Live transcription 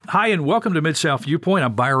Hi, and welcome to Mid-South Viewpoint.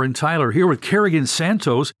 I'm Byron Tyler here with Kerrigan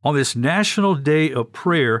Santos on this National Day of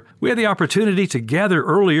Prayer. We had the opportunity to gather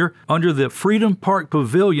earlier under the Freeman Park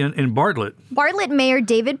Pavilion in Bartlett. Bartlett Mayor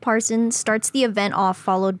David Parsons starts the event off,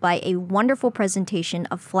 followed by a wonderful presentation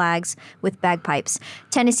of flags with bagpipes.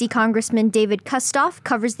 Tennessee Congressman David Kustoff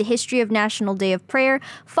covers the history of National Day of Prayer,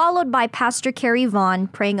 followed by Pastor Cary Vaughn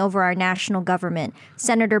praying over our national government,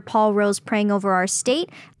 Senator Paul Rose praying over our state,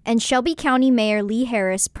 and Shelby County Mayor Lee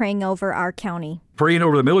Harris praying over our county. Praying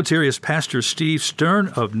over the military is Pastor Steve Stern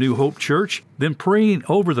of New Hope Church. Then praying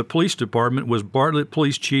over the police department was Bartlett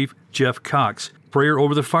Police Chief Jeff Cox. Prayer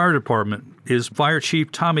over the fire department is Fire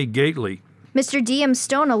Chief Tommy Gately. Mr. D.M.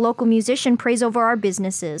 Stone, a local musician, prays over our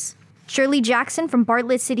businesses. Shirley Jackson from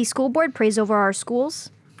Bartlett City School Board prays over our schools.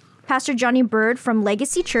 Pastor Johnny Bird from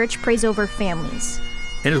Legacy Church prays over families.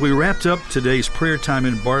 And as we wrapped up today's prayer time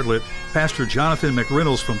in Bartlett, Pastor Jonathan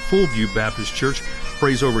McReynolds from Fullview Baptist Church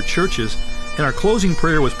prays over churches. And our closing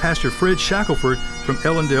prayer was Pastor Fred Shackelford from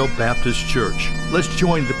Ellendale Baptist Church. Let's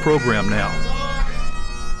join the program now.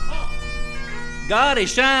 God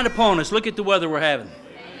has shined upon us. Look at the weather we're having.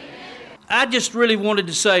 I just really wanted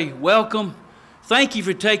to say welcome. Thank you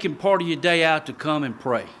for taking part of your day out to come and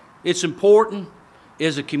pray. It's important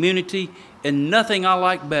as a community, and nothing I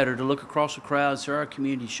like better to look across the crowd and see our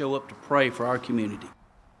community show up to pray for our community.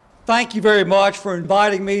 Thank you very much for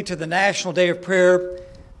inviting me to the National Day of Prayer.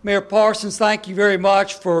 Mayor Parsons, thank you very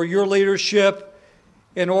much for your leadership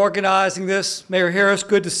in organizing this. Mayor Harris,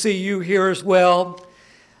 good to see you here as well.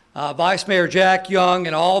 Vice Mayor Jack Young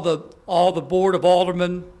and all the Board of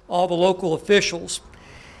Aldermen, all the local officials.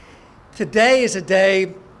 Today is a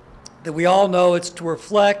day that we all know it's to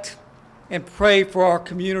reflect and pray for our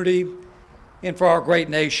community and for our great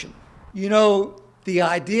nation. You know, the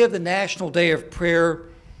idea of the National Day of Prayer,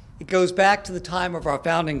 it goes back to the time of our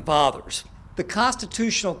founding fathers. The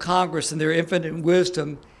Constitutional Congress, in their infinite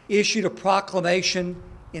wisdom, issued a proclamation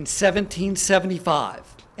in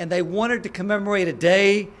 1775, and they wanted to commemorate a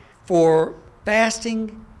day for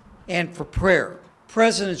fasting and for prayer.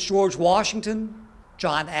 Presidents George Washington,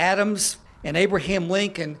 John Adams, and Abraham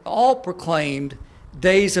Lincoln all proclaimed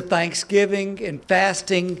days of thanksgiving and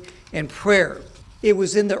fasting and prayer. It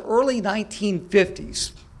was in the early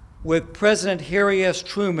 1950s with President Harry S.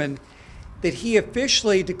 Truman that he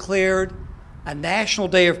officially declared a National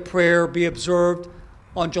Day of Prayer be observed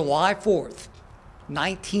on July 4th,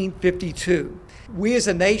 1952. We as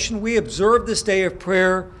a nation, we observed this day of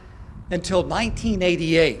prayer until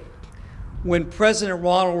 1988, when President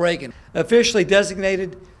Ronald Reagan officially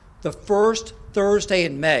designated the first Thursday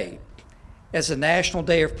in May as a National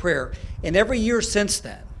Day of Prayer. And every year since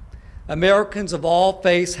then, Americans of all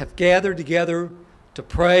faiths have gathered together to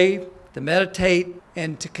pray, to meditate,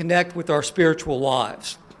 and to connect with our spiritual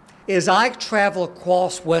lives. As I travel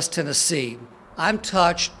across West Tennessee, I'm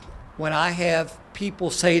touched when I have people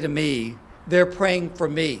say to me, they're praying for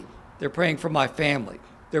me, they're praying for my family,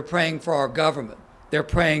 they're praying for our government, they're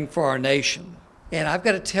praying for our nation. And I've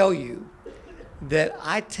got to tell you that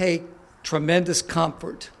I take tremendous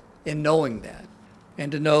comfort in knowing that,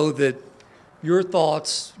 and to know that your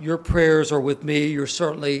thoughts, your prayers are with me. You're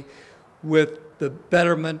certainly with the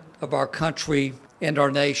betterment of our country and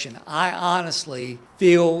our nation. I honestly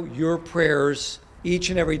feel your prayers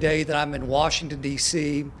each and every day that I'm in Washington,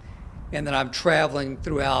 D.C., and that I'm traveling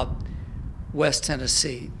throughout West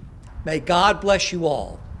Tennessee. May God bless you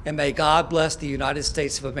all, and may God bless the United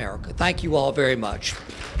States of America. Thank you all very much.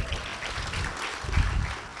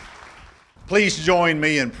 Please join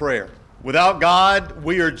me in prayer. Without God,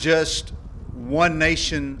 we are just one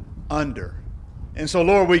nation under. And so,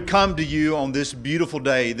 Lord, we come to you on this beautiful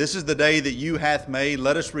day. This is the day that you hath made.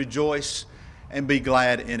 Let us rejoice and be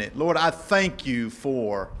glad in it. Lord, I thank you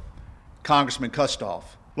for Congressman Kustoff.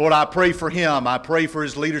 Lord, I pray for him. I pray for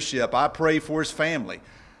his leadership. I pray for his family.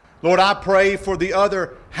 Lord, I pray for the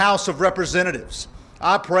other House of Representatives.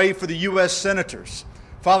 I pray for the U.S. Senators.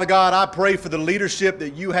 Father God, I pray for the leadership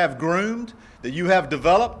that you have groomed, that you have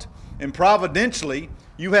developed, and providentially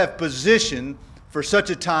you have positioned for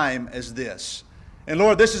such a time as this. And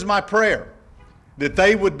Lord, this is my prayer, that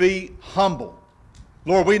they would be humble.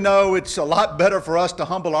 Lord, we know it's a lot better for us to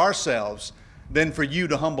humble ourselves than for you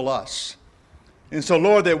to humble us. And so,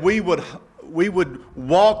 Lord, that we would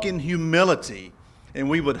walk in humility and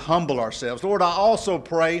we would humble ourselves. Lord, I also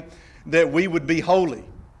pray that we would be holy.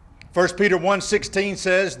 1 Peter 1:16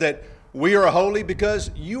 says that we are holy because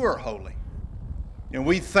you are holy. And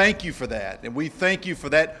we thank you for that. And we thank you for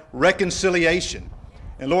that reconciliation.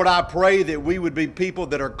 And Lord, I pray that we would be people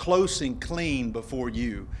that are close and clean before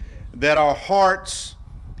you, that our hearts,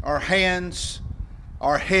 our hands,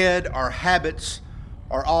 our head, our habits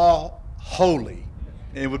are all holy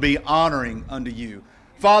and would be honoring unto you.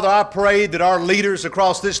 Father, I pray that our leaders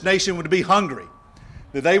across this nation would be hungry,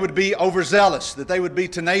 that they would be overzealous, that they would be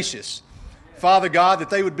tenacious. Father God, that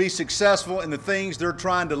they would be successful in the things they're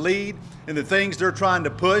trying to lead, in the things they're trying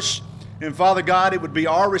to push. And Father God, it would be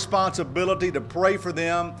our responsibility to pray for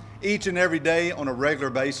them each and every day on a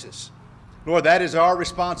regular basis. Lord, that is our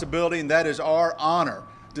responsibility and that is our honor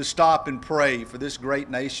to stop and pray for this great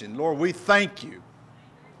nation. Lord, we thank you.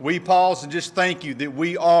 We pause and just thank you that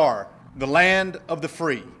we are the land of the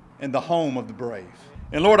free and the home of the brave.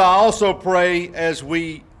 And Lord, I also pray as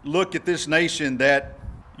we look at this nation that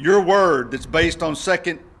your word that's based on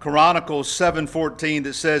 2 Chronicles 7:14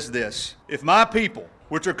 that says this, if my people,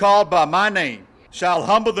 which are called by my name, shall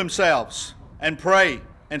humble themselves and pray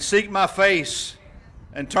and seek my face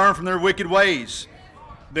and turn from their wicked ways,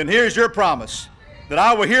 then here's your promise, that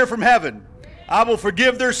I will hear from heaven, I will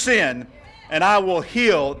forgive their sin, and I will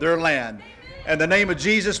heal their land. In the name of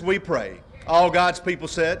Jesus we pray. All God's people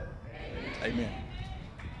said, Amen.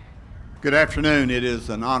 Good afternoon. It is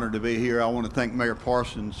an honor to be here. I want to thank Mayor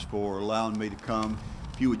Parsons for allowing me to come.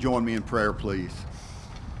 If you would join me in prayer, please.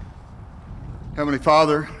 Heavenly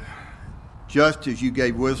Father, just as you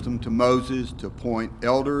gave wisdom to Moses to appoint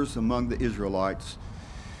elders among the Israelites,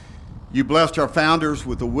 you blessed our founders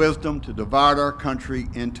with the wisdom to divide our country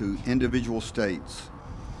into individual states.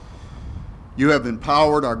 You have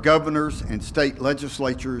empowered our governors and state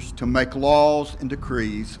legislatures to make laws and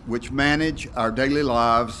decrees which manage our daily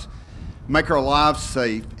lives, make our lives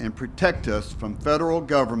safe, and protect us from federal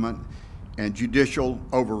government and judicial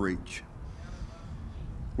overreach.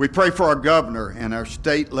 We pray for our governor and our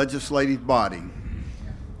state legislative body.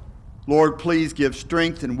 Lord, please give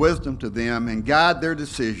strength and wisdom to them and guide their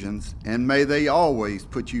decisions, and may they always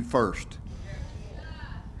put you first.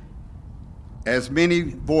 As many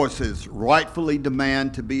voices rightfully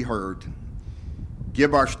demand to be heard,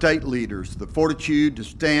 give our state leaders the fortitude to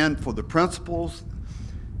stand for the principles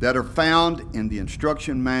that are found in the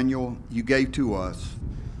instruction manual you gave to us,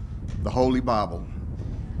 the Holy Bible.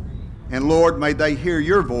 And Lord, may they hear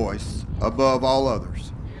your voice above all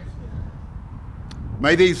others.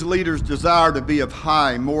 May these leaders desire to be of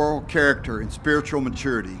high moral character and spiritual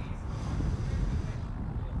maturity.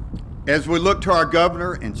 As we look to our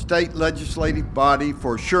governor and state legislative body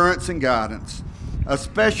for assurance and guidance,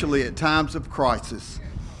 especially at times of crisis,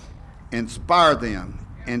 inspire them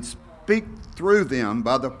and speak through them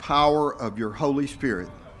by the power of your Holy Spirit.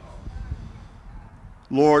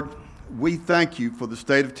 Lord, we thank you for the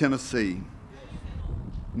state of Tennessee.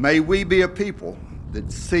 May we be a people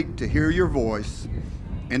that seek to hear your voice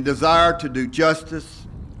and desire to do justice,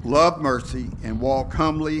 love mercy, and walk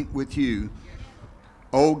humbly with you,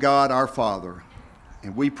 O God our Father.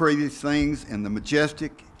 And we pray these things in the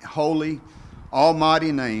majestic, holy,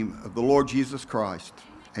 almighty name of the Lord Jesus Christ.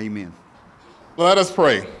 Amen. Let us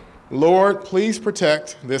pray. Lord, please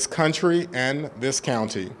protect this country and this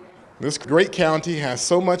county. This great county has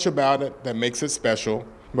so much about it that makes it special,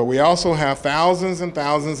 but we also have thousands and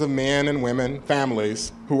thousands of men and women,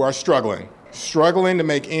 families, who are struggling to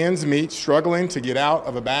make ends meet, struggling to get out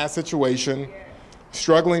of a bad situation,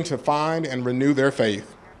 struggling to find and renew their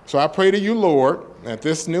faith. So I pray to you, Lord, at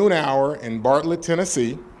this noon hour in Bartlett,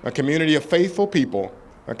 Tennessee, a community of faithful people,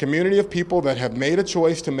 a community of people that have made a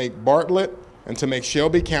choice to make Bartlett and to make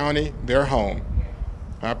Shelby County their home.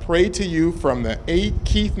 I pray to you from the 8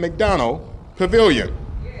 Keith McDonald Pavilion.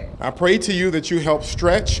 I pray to you that you help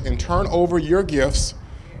stretch and turn over your gifts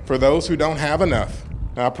for those who don't have enough.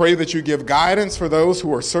 I pray that you give guidance for those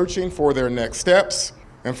who are searching for their next steps,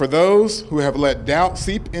 and for those who have let doubt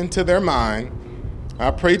seep into their mind.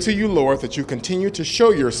 I pray to you, Lord, that you continue to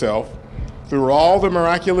show yourself through all the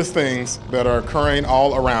miraculous things that are occurring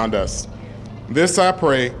all around us. This I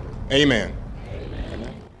pray, amen.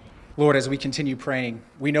 Lord, as we continue praying,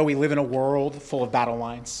 we know we live in a world full of battle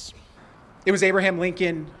lines. It was Abraham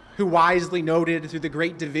Lincoln who wisely noted through the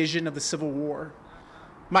great division of the Civil War,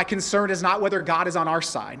 my concern is not whether God is on our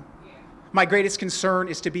side. My greatest concern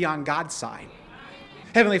is to be on God's side.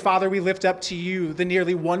 Heavenly Father, we lift up to you the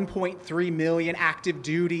nearly 1.3 million active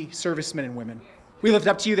duty servicemen and women. We lift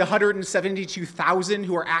up to you the 172,000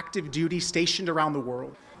 who are active duty stationed around the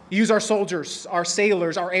world. Use our soldiers, our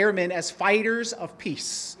sailors, our airmen as fighters of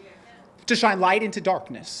peace, to shine light into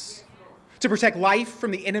darkness, to protect life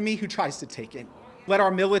from the enemy who tries to take it. Let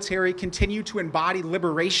our military continue to embody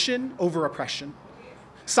liberation over oppression,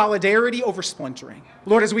 solidarity over splintering.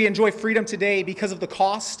 Lord, as we enjoy freedom today because of the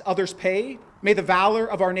cost others pay, may the valor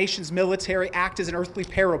of our nation's military act as an earthly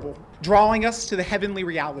parable, drawing us to the heavenly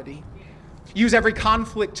reality. Use every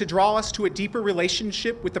conflict to draw us to a deeper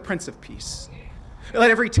relationship with the Prince of Peace. Let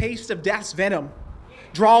every taste of death's venom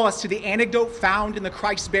draw us to the antidote found in the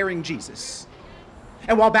Christ-bearing Jesus.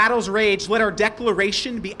 And while battles rage, let our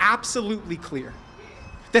declaration be absolutely clear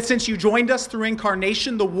that since you joined us through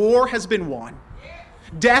incarnation, the war has been won,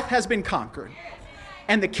 death has been conquered,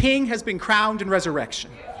 and the King has been crowned in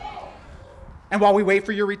resurrection. And while we wait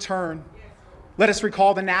for your return, let us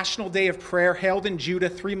recall the National Day of Prayer held in Judah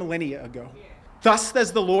 3 millennia ago. Thus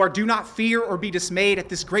says the Lord, do not fear or be dismayed at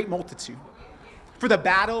this great multitude, for the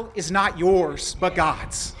battle is not yours, but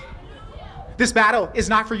God's. This battle is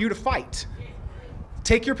not for you to fight.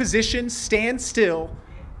 Take your position, stand still,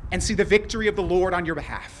 and see the victory of the Lord on your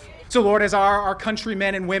behalf. So, Lord, as our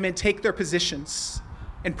countrymen and women take their positions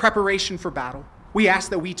in preparation for battle, we ask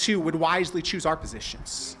that we too would wisely choose our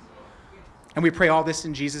positions. And we pray all this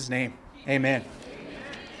in Jesus' name. Amen.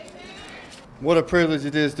 What a privilege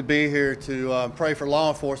it is to be here to pray for law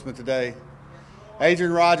enforcement today.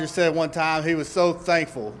 Adrian Rogers said one time he was so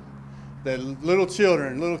thankful that little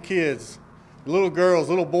children, little kids, little girls,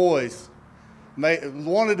 little boys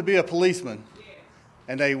wanted to be a policeman.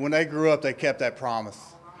 And when they grew up, they kept that promise.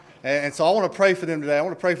 And so I want to pray for them today. I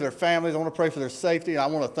want to pray for their families. I want to pray for their safety. And I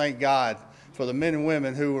want to thank God for the men and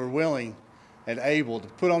women who were willing and able to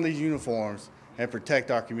put on these uniforms and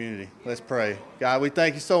protect our community. Let's pray. God, we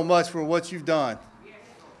thank you so much for what you've done.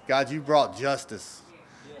 God, you brought justice.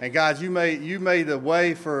 And God, you made a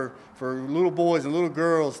way for little boys and little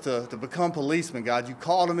girls to become policemen, God. You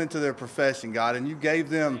called them into their profession, God, and you gave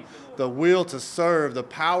them the will to serve, the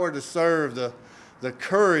power to serve, the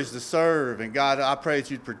courage to serve. And God, I pray that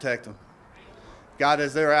you'd protect them. God,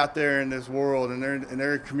 as they're out there in this world and they're in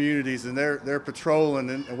their communities and they're patrolling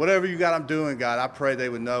and whatever you got them doing, God, I pray they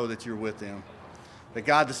would know that you're with them. That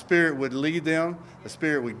God, the Spirit would lead them, the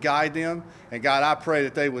Spirit would guide them, and God, I pray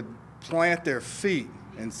that they would plant their feet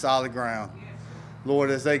in solid ground. Lord,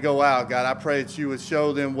 as they go out, God, I pray that you would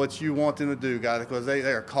show them what you want them to do, God, because they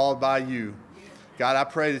are called by you. God, I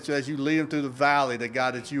pray that as you lead them through the valley, that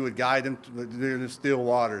God, that you would guide them through the still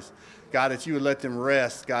waters. God, that you would let them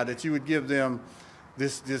rest. God, that you would give them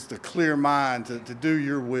just a clear mind to do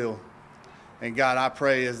your will. And God, I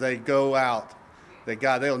pray as they go out, that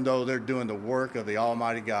God, they'll know they're doing the work of the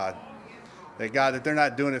Almighty God. That God, that they're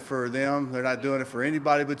not doing it for them, they're not doing it for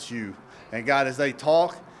anybody but you. And God, as they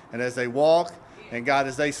talk and as they walk, and God,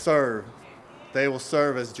 as they serve, they will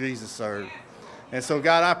serve as Jesus served. And so,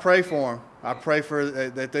 God, I pray for them. I pray for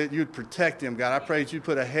that you'd protect them, God. I pray that you'd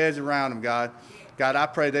put a hedge around them, God. God, I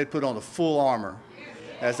pray they'd put on the full armor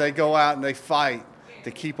as they go out and they fight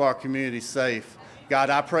to keep our community safe.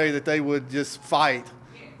 God, I pray that they would just fight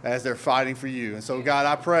as they're fighting for you. And so, God,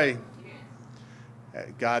 I pray,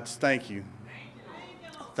 God, thank you.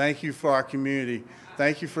 Thank you for our community.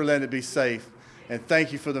 Thank you for letting it be safe. And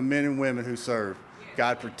thank you for the men and women who serve.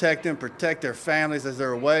 God, protect them, protect their families as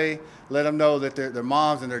they're away. Let them know that their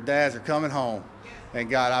moms and their dads are coming home. And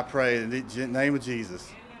God, I pray in the name of Jesus,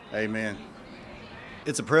 amen.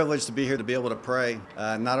 It's a privilege to be here to be able to pray,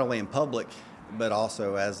 not only in public, but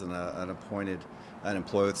also as an employee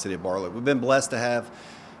with the City of Bartlett. We've been blessed to have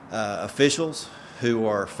officials who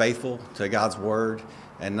are faithful to God's word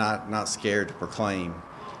and not scared to proclaim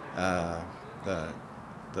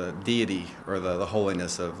the deity or the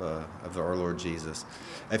holiness of our Lord Jesus.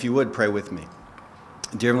 If you would, pray with me.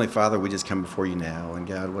 Dear Heavenly Father, we just come before you now, and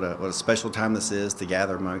God, what a special time this is to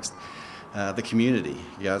gather amongst the community.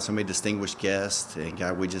 God, so many distinguished guests, and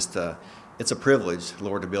God, we just, it's a privilege,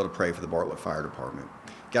 Lord, to be able to pray for the Bartlett Fire Department.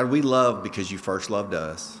 God, we love because you first loved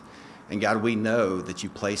us. And God, we know that you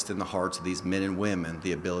placed in the hearts of these men and women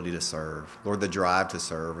the ability to serve, Lord, the drive to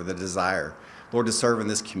serve or the desire, Lord, to serve in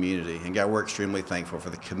this community. And God, we're extremely thankful for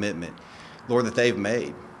the commitment, Lord, that they've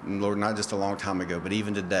made. And Lord, not just a long time ago, but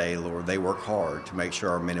even today, Lord, they work hard to make sure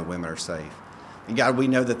our men and women are safe. And God, we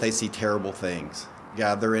know that they see terrible things.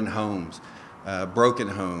 God, they're in homes, broken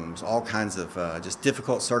homes, all kinds of just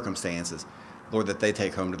difficult circumstances, Lord, that they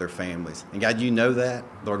take home to their families. And God, you know that.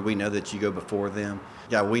 Lord, we know that you go before them.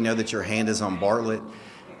 God, we know that your hand is on Bartlett,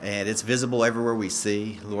 and it's visible everywhere we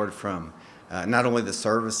see, Lord, from not only the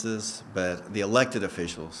services, but the elected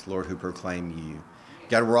officials, Lord, who proclaim you.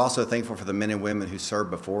 God, we're also thankful for the men and women who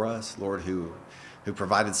served before us, Lord, who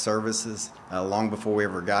provided services long before we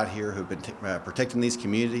ever got here, who've been protecting these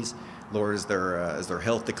communities. Lord, as their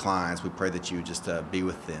health declines, we pray that you would just be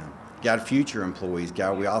with them. God, future employees,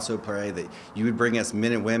 God, we also pray that you would bring us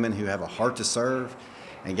men and women who have a heart to serve.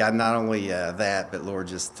 And God, not only that, but Lord,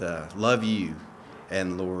 just love you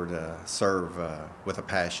and Lord, serve with a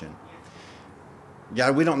passion.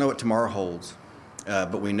 God, we don't know what tomorrow holds,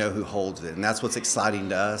 but we know who holds it. And that's what's exciting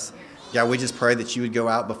to us. God, we just pray that you would go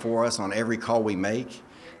out before us on every call we make.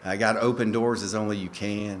 God, open doors as only you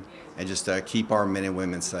can, and just keep our men and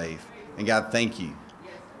women safe. And God, thank you.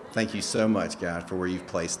 Thank you so much, God, for where you've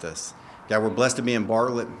placed us. God, we're blessed to be in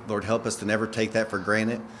Bartlett. Lord, help us to never take that for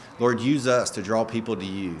granted. Lord, use us to draw people to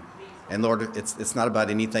you. And Lord, it's not about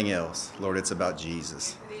anything else. Lord, it's about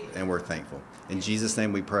Jesus, and we're thankful. In Jesus'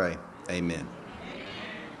 name we pray. Amen.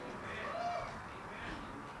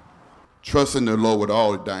 Trust in the Lord with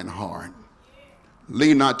all thine heart.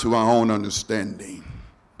 Lean not to our own understanding.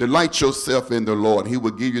 Delight yourself in the Lord. He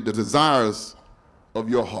will give you the desires of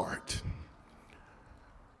your heart.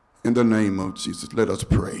 In the name of Jesus, let us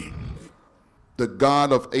pray. The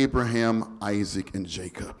God of Abraham, Isaac, and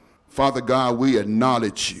Jacob. Father God, we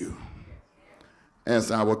acknowledge you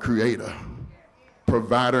as our creator,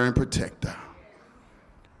 provider, and protector.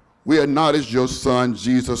 We acknowledge your Son,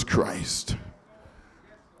 Jesus Christ,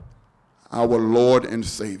 our Lord and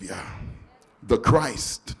Savior, the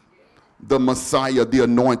Christ, the Messiah, the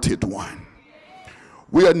Anointed One.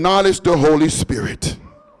 We acknowledge the Holy Spirit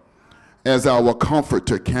as our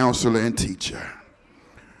comforter, counselor, and teacher.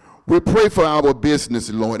 We pray for our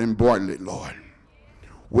business, Lord, in Bartlett, Lord.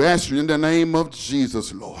 We ask you in the name of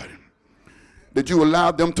Jesus, Lord, that you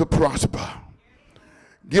allow them to prosper.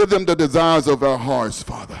 Give them the desires of our hearts,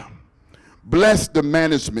 Father. Bless the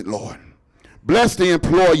management, Lord. Bless the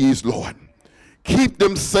employees, Lord. Keep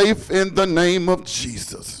them safe in the name of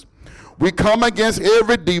Jesus. We come against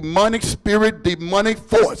every demonic spirit, demonic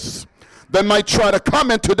force that might try to come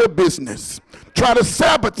into the business, try to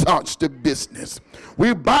sabotage the business.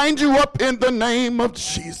 We bind you up in the name of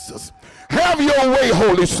Jesus. Have your way,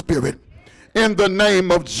 Holy Spirit, in the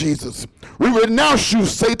name of Jesus. We renounce you,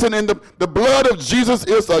 Satan, and the blood of Jesus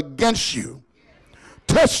is against you.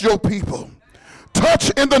 Touch your people.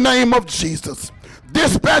 Touch in the name of Jesus.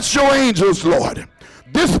 Dispatch your angels, Lord.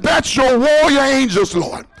 Dispatch your warrior angels,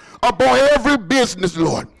 Lord, upon every business,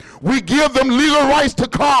 Lord. We give them legal rights to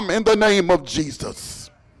come in the name of Jesus.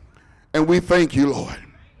 And we thank you, Lord.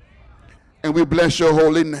 And we bless your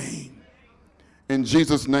holy name. In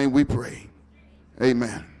Jesus' name we pray.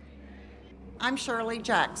 Amen. I'm Shirley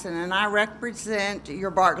Jackson, and I represent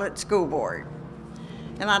your Bartlett School Board.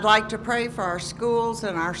 And I'd like to pray for our schools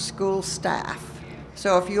and our school staff.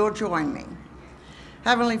 So if you'll join me.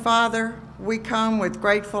 Heavenly Father, we come with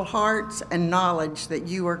grateful hearts and knowledge that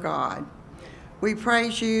you are God. We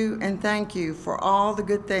praise you and thank you for all the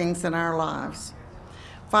good things in our lives.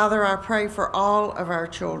 Father, I pray for all of our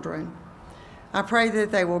children. I pray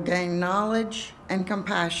that they will gain knowledge and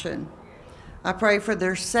compassion. I pray for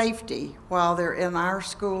their safety while they're in our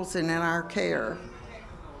schools and in our care.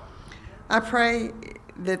 I pray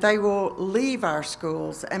that they will leave our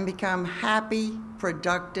schools and become happy,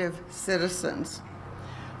 productive citizens.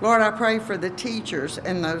 Lord, I pray for the teachers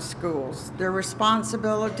in those schools. Their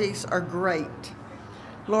responsibilities are great.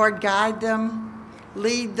 Lord, guide them,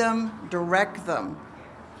 lead them, direct them.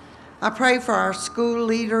 I pray for our school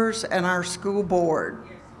leaders and our school board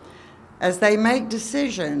as they make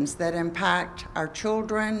decisions that impact our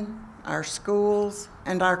children, our schools,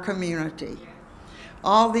 and our community.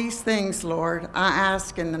 All these things, Lord, I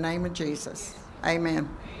ask in the name of Jesus. Amen.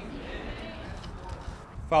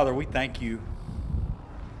 Father, we thank you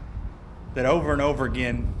that over and over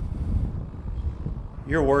again,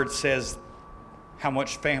 your word says how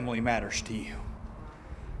much family matters to you.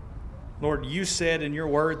 Lord, you said in your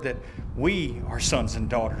word that we are sons and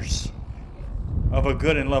daughters of a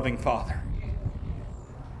good and loving Father.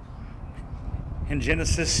 In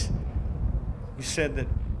Genesis, you said that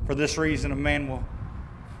for this reason a man will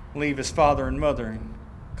leave his father and mother and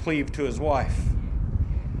cleave to his wife.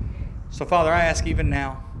 So, Father, I ask even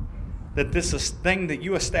now that this is thing that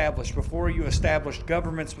you established before you established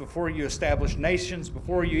governments, before you established nations,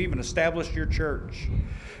 before you even established your church.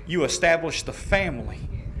 You established the family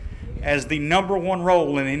as the number one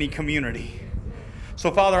role in any community.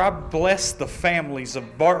 So, Father, I bless the families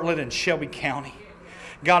of Bartlett and Shelby County.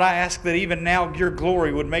 God, I ask that even now your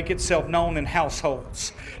glory would make itself known in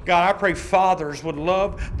households. God, I pray fathers would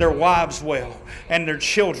love their wives well and their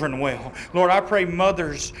children well. Lord, I pray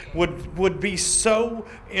mothers would be so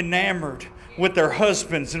enamored with their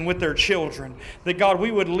husbands and with their children that, God,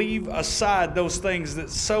 we would leave aside those things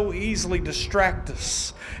that so easily distract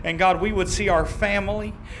us. And, God, we would see our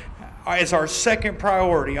family as our second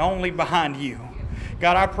priority, only behind you.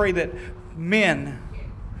 God, I pray that men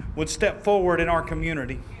would step forward in our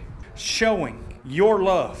community, showing your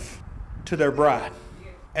love to their bride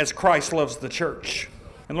as Christ loves the church.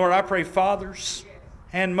 And Lord, I pray fathers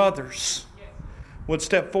and mothers would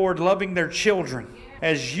step forward loving their children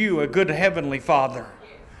as you, a good heavenly Father,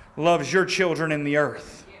 loves your children in the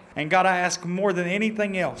earth. And God, I ask more than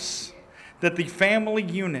anything else that the family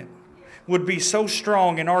unit would be so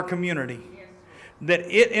strong in our community that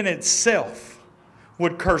it in itself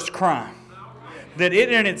would curse crime, that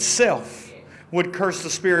it in itself would curse the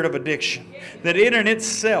spirit of addiction, that it in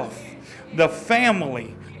itself, the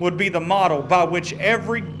family, would be the model by which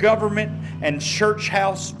every government and church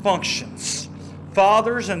house functions.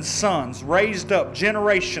 Fathers and sons raised up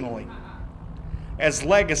generationally as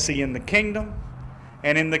legacy in the kingdom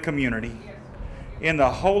and in the community. In the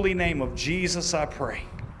holy name of Jesus, I pray.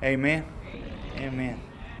 Amen. Amen.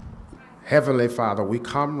 Heavenly Father, we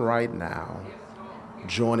come right now,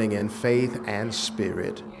 joining in faith and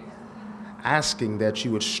spirit, asking that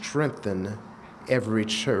you would strengthen every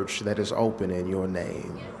church that is open in your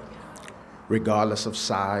name, regardless of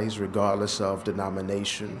size, regardless of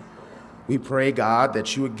denomination. We pray, God,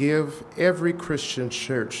 that you would give every Christian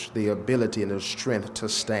church the ability and the strength to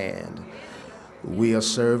stand. We are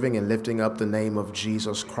serving and lifting up the name of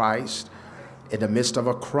Jesus Christ in the midst of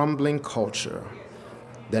a crumbling culture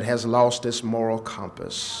that has lost its moral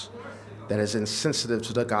compass, that is insensitive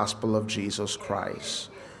to the gospel of Jesus Christ.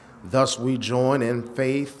 Thus we join in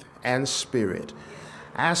faith and spirit,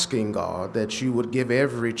 asking, God, that you would give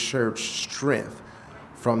every church strength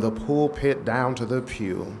from the pulpit down to the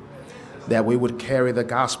pew, that we would carry the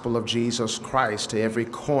gospel of Jesus Christ to every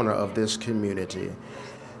corner of this community.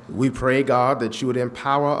 We pray, God, that you would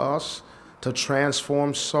empower us to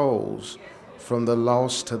transform souls from the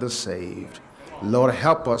lost to the saved. Lord,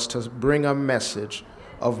 help us to bring a message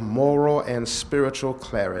of moral and spiritual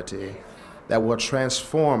clarity that will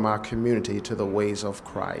transform our community to the ways of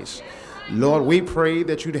Christ. Lord, we pray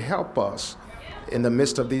that you'd help us in the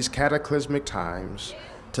midst of these cataclysmic times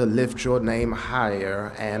to lift your name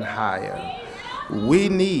higher and higher. We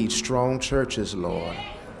need strong churches, Lord,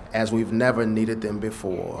 as we've never needed them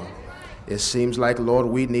before. It seems like, Lord,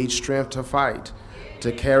 we need strength to fight,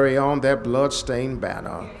 to carry on that bloodstained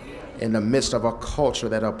banner in the midst of a culture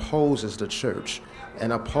that opposes the church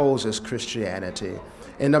and opposes Christianity.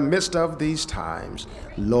 In the midst of these times,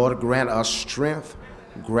 Lord, grant us strength,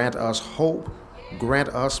 grant us hope, grant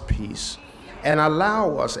us peace, and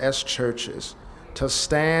allow us as churches to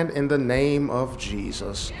stand in the name of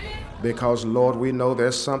Jesus, because, Lord, we know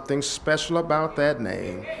there's something special about that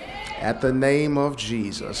name. At the name of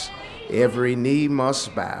Jesus, every knee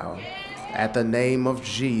must bow. At the name of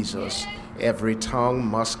Jesus, every tongue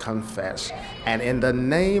must confess. And in the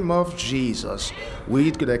name of Jesus,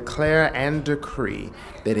 we declare and decree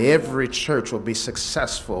that every church will be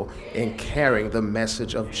successful in carrying the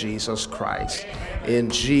message of Jesus Christ. In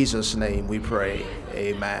Jesus' name we pray.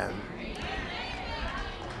 Amen.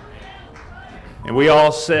 And we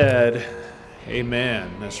all said,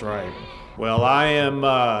 amen. That's right. Well, I am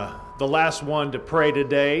the last one to pray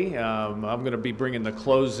today. I'm going to be bringing the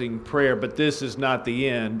closing prayer, but this is not the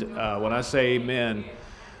end. When I say amen,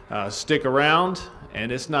 stick around,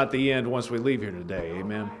 and it's not the end once we leave here today.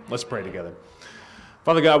 Amen. Let's pray together.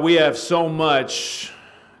 Father God, we have so much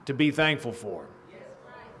to be thankful for.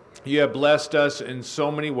 You have blessed us in so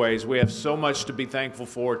many ways. We have so much to be thankful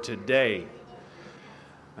for today.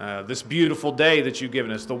 This beautiful day that you've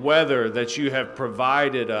given us, the weather that you have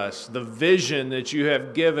provided us, the vision that you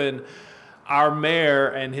have given our mayor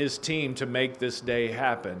and his team to make this day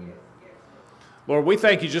happen. Lord, we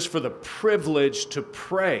thank you just for the privilege to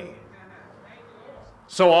pray.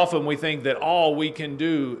 So often we think that all we can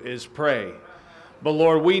do is pray. But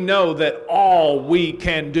Lord, we know that all we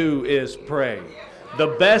can do is pray. The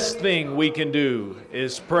best thing we can do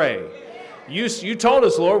is pray. You told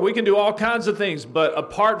us, Lord, we can do all kinds of things, but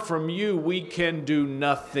apart from you, we can do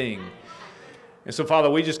nothing. And so, Father,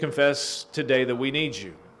 we just confess today that we need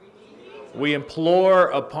you. We implore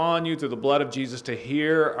upon you through the blood of Jesus to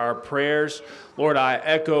hear our prayers. Lord, I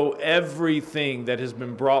echo everything that has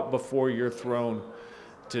been brought before your throne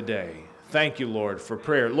today. Thank you, Lord, for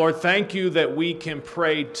prayer. Lord, thank you that we can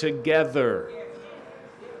pray together.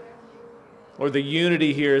 Lord, the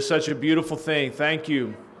unity here is such a beautiful thing. Thank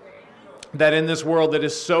you that in this world that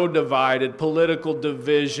is so divided, political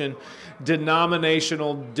division,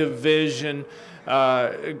 denominational division,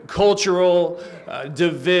 cultural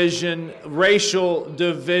division, racial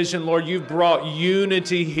division, Lord, you've brought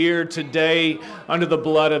unity here today under the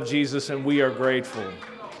blood of Jesus, and we are grateful.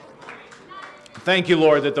 Thank you,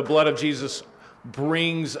 Lord, that the blood of Jesus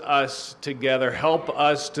brings us together. Help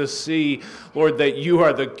us to see, Lord, that you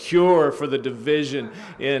are the cure for the division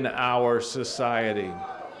in our society.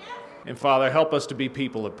 And Father, help us to be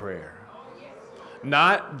people of prayer.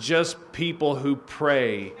 Not just people who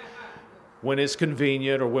pray when it's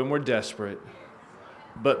convenient or when we're desperate,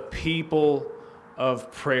 but people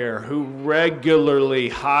of prayer, who regularly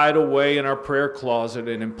hide away in our prayer closet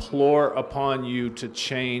and implore upon you to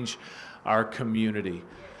change our community.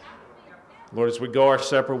 Lord, as we go our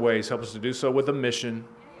separate ways, help us to do so with a mission,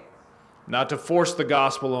 not to force the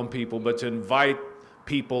gospel on people, but to invite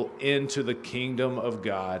people into the kingdom of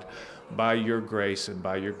God by your grace and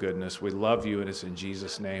by your goodness. We love you, and it's in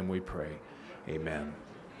Jesus' name we pray. Amen.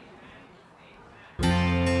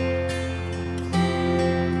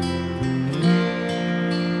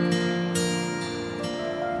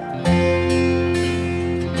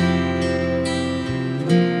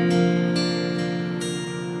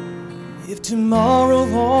 If tomorrow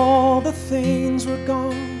all the things were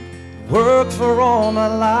gone, worked for all my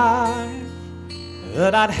life,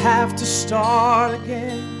 but I'd have to start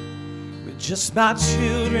again with just my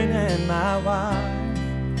children and my wife.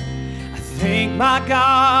 I thank my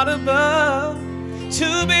God above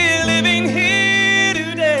to be living here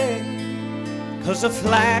today, 'cause the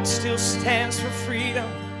flag still stands for freedom,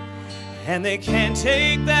 and they can't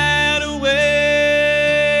take that away.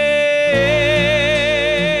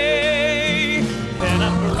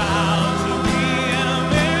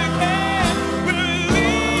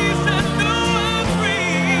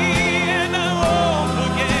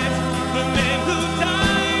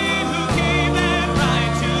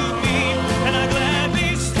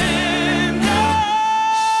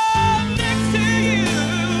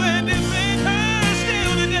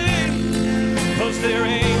 There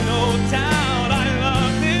ain't no doubt I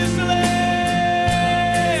love this land.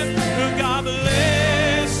 God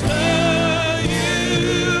bless the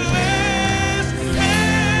USA.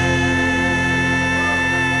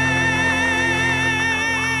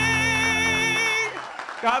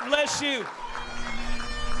 God bless you.